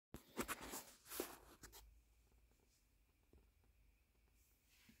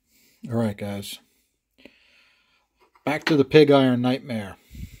All right, guys. Back to the pig iron nightmare.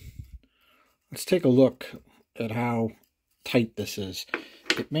 Let's take a look at how tight this is.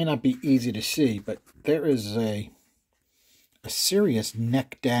 It may not be easy to see, but there is a serious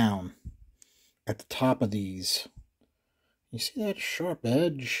neck down at the top of these. You see that sharp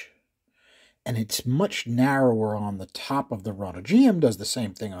edge? And it's much narrower on the top of the runner. GM does the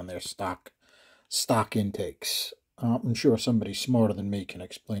same thing on their stock intakes. I'm sure somebody smarter than me can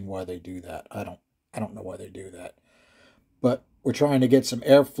explain why they do that. I don't know why they do that. But we're trying to get some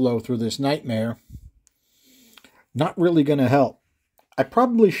airflow through this nightmare. Not really going to help. I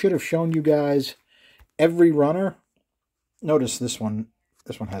probably should have shown you guys every runner. Notice this one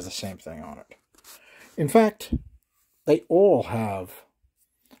has the same thing on it. In fact, they all have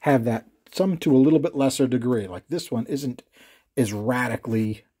that, some to a little bit lesser degree. Like this one isn't as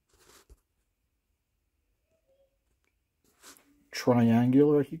radically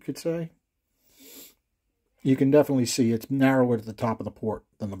triangular, you could say. You can definitely see it's narrower at the top of the port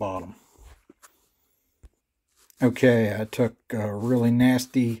than the bottom. Okay, I took a really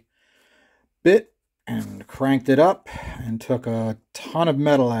nasty bit and cranked it up and took a ton of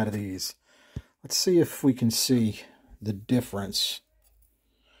metal out of these. Let's see if we can see the difference.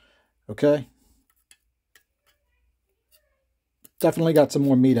 Okay. Definitely got some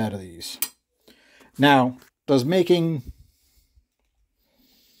more meat out of these. Now, does making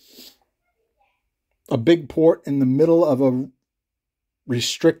a big port in the middle of a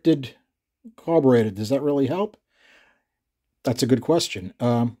restricted carburetor, does that really help? That's a good question.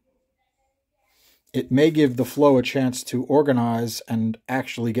 It may give the flow a chance to organize and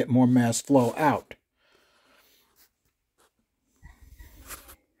actually get more mass flow out.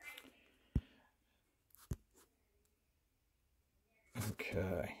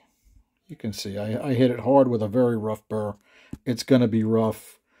 Okay. You can see I hit it hard with a very rough burr. It's going to be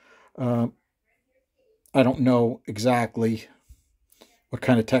rough. I don't know exactly what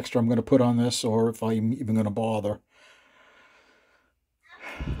kind of texture I'm going to put on this or if I'm even going to bother.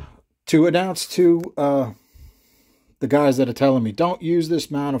 To announce to the guys that are telling me, don't use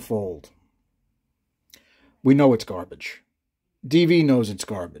this manifold. We know it's garbage. DV knows it's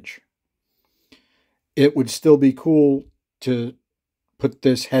garbage. It would still be cool to put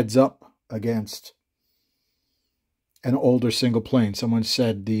this heads up against an older single plane. Someone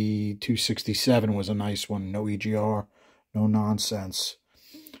said the 267 was a nice one. No EGR, no nonsense.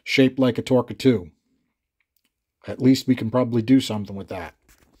 Shaped like a Torque 2. At least we can probably do something with that.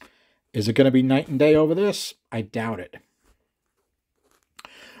 Is it going to be night and day over this? I doubt it.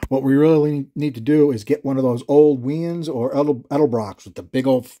 What we really need to do is get one of those old Wiens or Edelbrocks with the big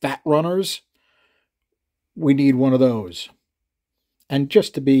old fat runners. We need one of those. And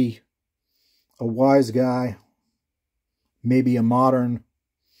just to be a wise guy, maybe a modern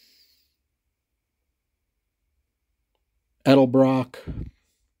Edelbrock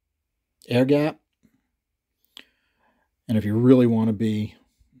air gap. And if you really want to be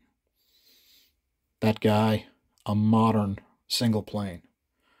that guy, a modern single plane.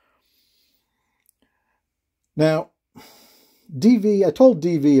 Now, DV, I told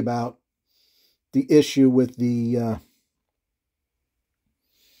DV about the issue with the, a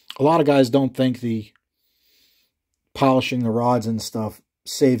lot of guys don't think the polishing the rods and stuff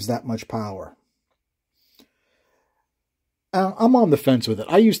saves that much power. I'm on the fence with it.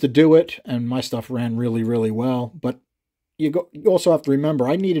 I used to do it, and my stuff ran really, really well. But you also have to remember,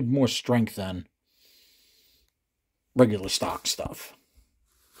 I needed more strength than regular stock stuff.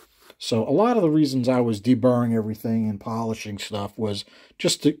 So a lot of the reasons I was deburring everything and polishing stuff was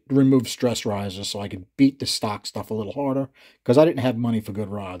just to remove stress risers so I could beat the stock stuff a little harder, because I didn't have money for good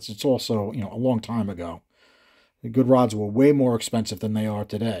rods. It's also, a long time ago. The good rods were way more expensive than they are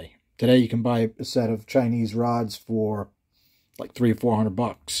today. Today you can buy a set of Chinese rods for like $300 or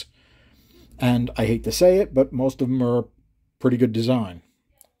 $400. And I hate to say it, but most of them are pretty good design.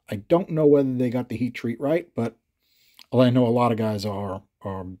 I don't know whether they got the heat treat right, but I know a lot of guys are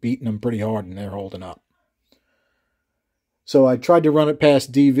beating them pretty hard and they're holding up. So I tried to run it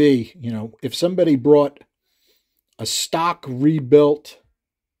past DV. If somebody brought a stock rebuilt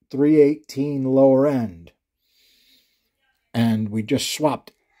 318 lower end and we just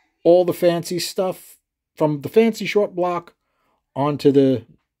swapped all the fancy stuff from the fancy short block onto the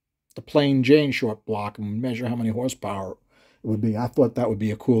plain Jane short block and measure how many horsepower it would be, I thought that would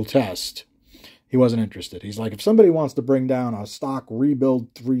be a cool test. He wasn't interested. He's like, if somebody wants to bring down a stock rebuild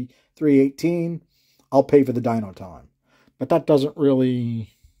 318, I'll pay for the dyno time. But that doesn't really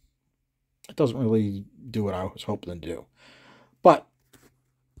do what I was hoping to do. But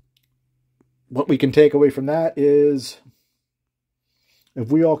what we can take away from that is if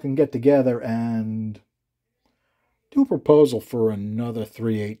we all can get together and do a proposal for another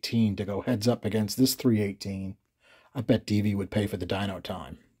 318 to go heads up against this 318, I bet DV would pay for the dyno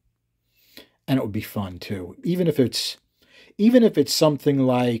time. And it would be fun too. Even if it's something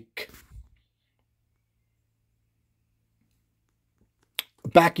like a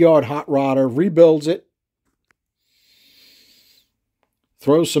backyard hot rodder, rebuilds it,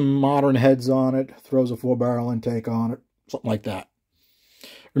 throws some modern heads on it, throws a 4-barrel intake on it, something like that.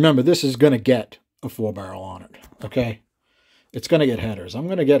 Remember, this is going to get a 4-barrel on it, okay? It's going to get headers. I'm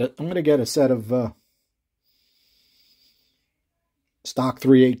going to get a set of stock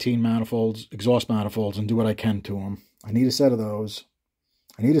 318 manifolds, exhaust manifolds, and do what I can to them. I need a set of those.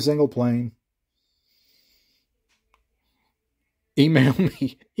 I need a single plane. Email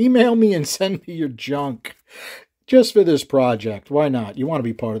me and send me your junk just for this project. Why not? You want to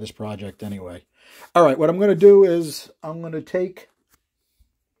be part of this project anyway. All right, what I'm going to do is I'm going to take,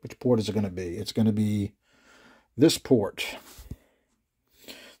 which port is it going to be? It's going to be this port.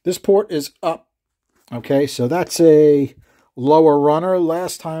 This port is up. Okay, so that's a lower runner.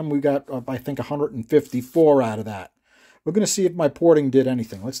 Last time we got, I think, 154 out of that. We're going to see if my porting did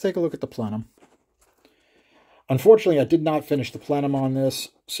anything. Let's take a look at the plenum. Unfortunately, I did not finish the plenum on this,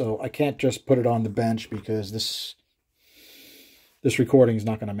 so I can't just put it on the bench because this recording is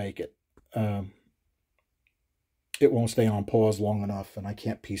not going to make it. It won't stay on pause long enough, and I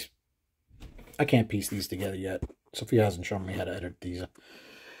can't piece these together yet. Sophia hasn't shown me how to edit these.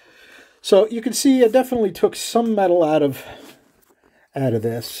 So you can see I definitely took some metal out of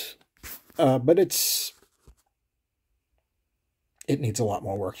this, but it needs a lot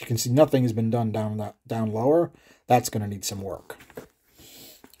more work. You can see nothing has been done down lower. That's going to need some work.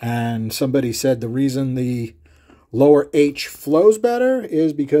 And somebody said the reason the lower H flows better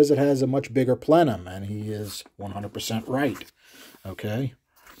is because it has a much bigger plenum, and he is 100% right. Okay.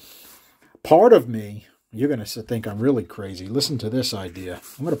 Part of me, you're going to think I'm really crazy. Listen to this idea.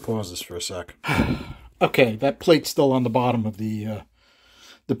 I'm going to pause this for a sec. Okay, that plate's still on the bottom of the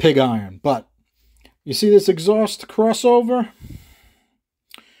pig iron, but you see this exhaust crossover?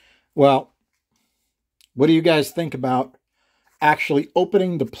 Well, what do you guys think about actually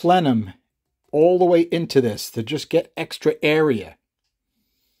opening the plenum all the way into this to just get extra area?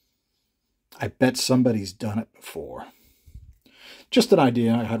 I bet somebody's done it before. Just an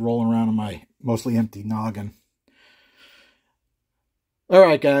idea I had rolling around in my mostly empty noggin. All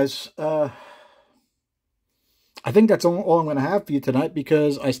right, guys. I think that's all I'm going to have for you tonight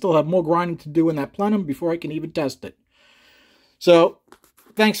because I still have more grinding to do in that plenum before I can even test it. So,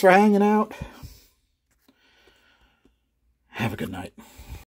 thanks for hanging out. Have a good night.